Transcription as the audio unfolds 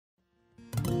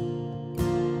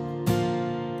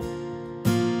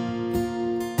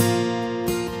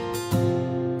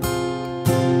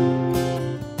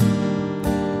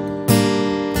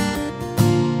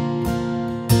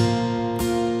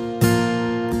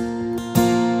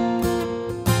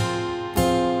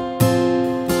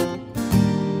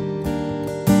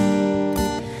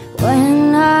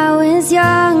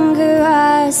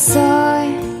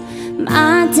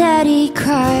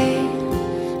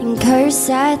curse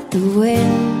at the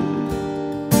wind.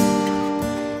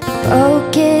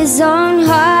 Broke his own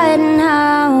heart and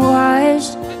I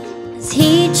watched as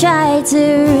he tried to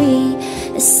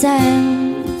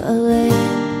reassemble it.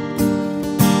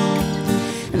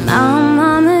 My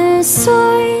mama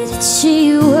swore that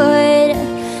she would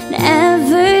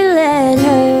never let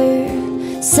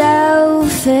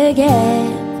herself forget.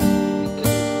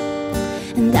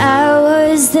 And that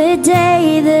was the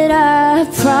day that I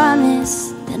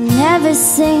promised that I'd never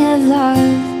sing of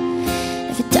love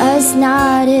if it does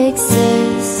not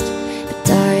exist. But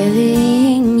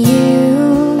darling,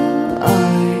 you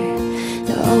are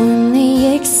the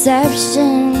only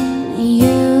exception.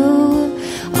 You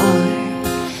are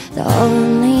the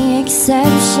only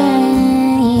exception.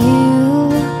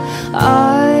 You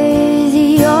are the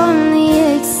only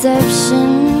exception.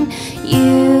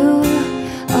 You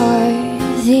are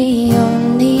the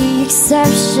only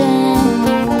exception.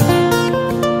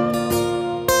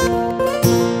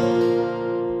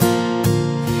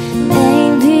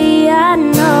 Maybe I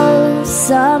know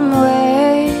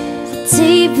somewhere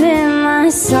deep in my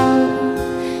soul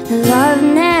that love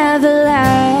never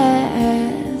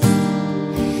lasts,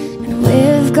 and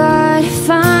we've got to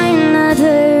find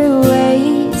other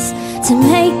ways to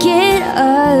make it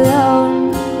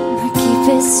alone or keep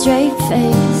a straight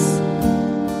face.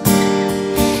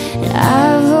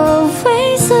 I've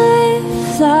always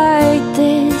lived like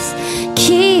this,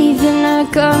 keeping a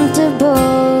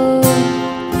comfortable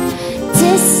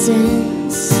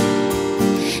distance.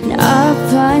 And up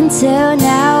until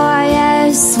now I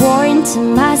have sworn to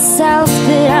myself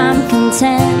that I'm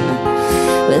content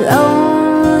with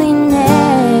loneliness,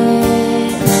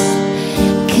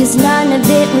 'cause none of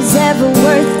it was ever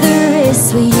worth the risk.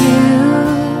 But you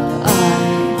are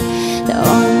the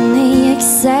only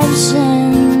exception.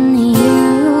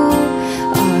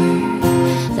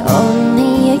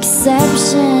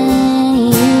 Exception.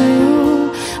 You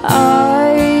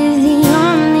are the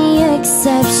only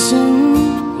exception.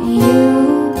 You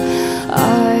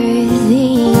are the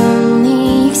only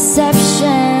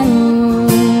exception.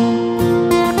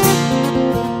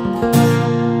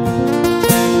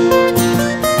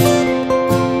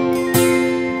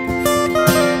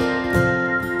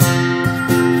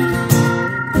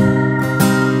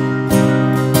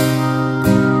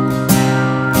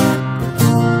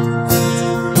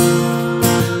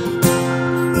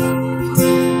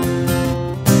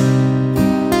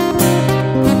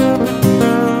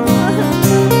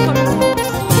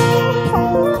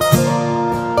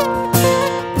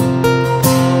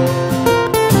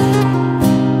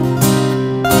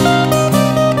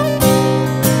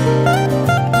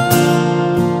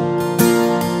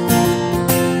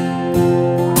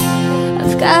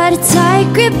 Got a tight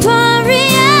grip on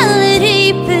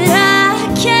reality, but I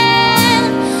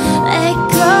can't let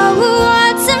go of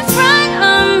what's in front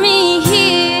of me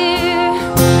here.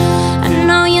 I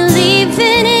know you're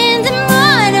leaving in the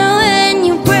morning when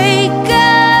you break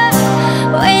up.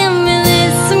 Wait a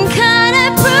minute, some kind of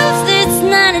proof that's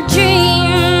not a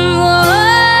dream. Whoa.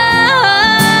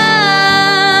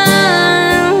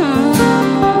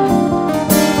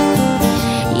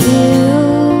 You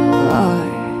are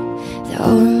the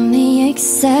only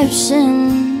exception.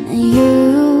 You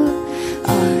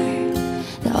are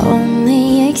the only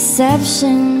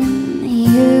exception.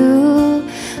 You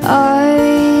are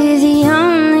the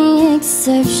only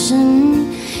exception.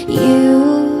 You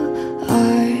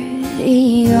are the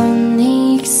only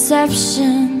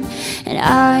exception. And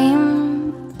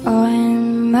I'm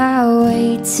on my way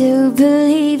to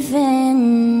believing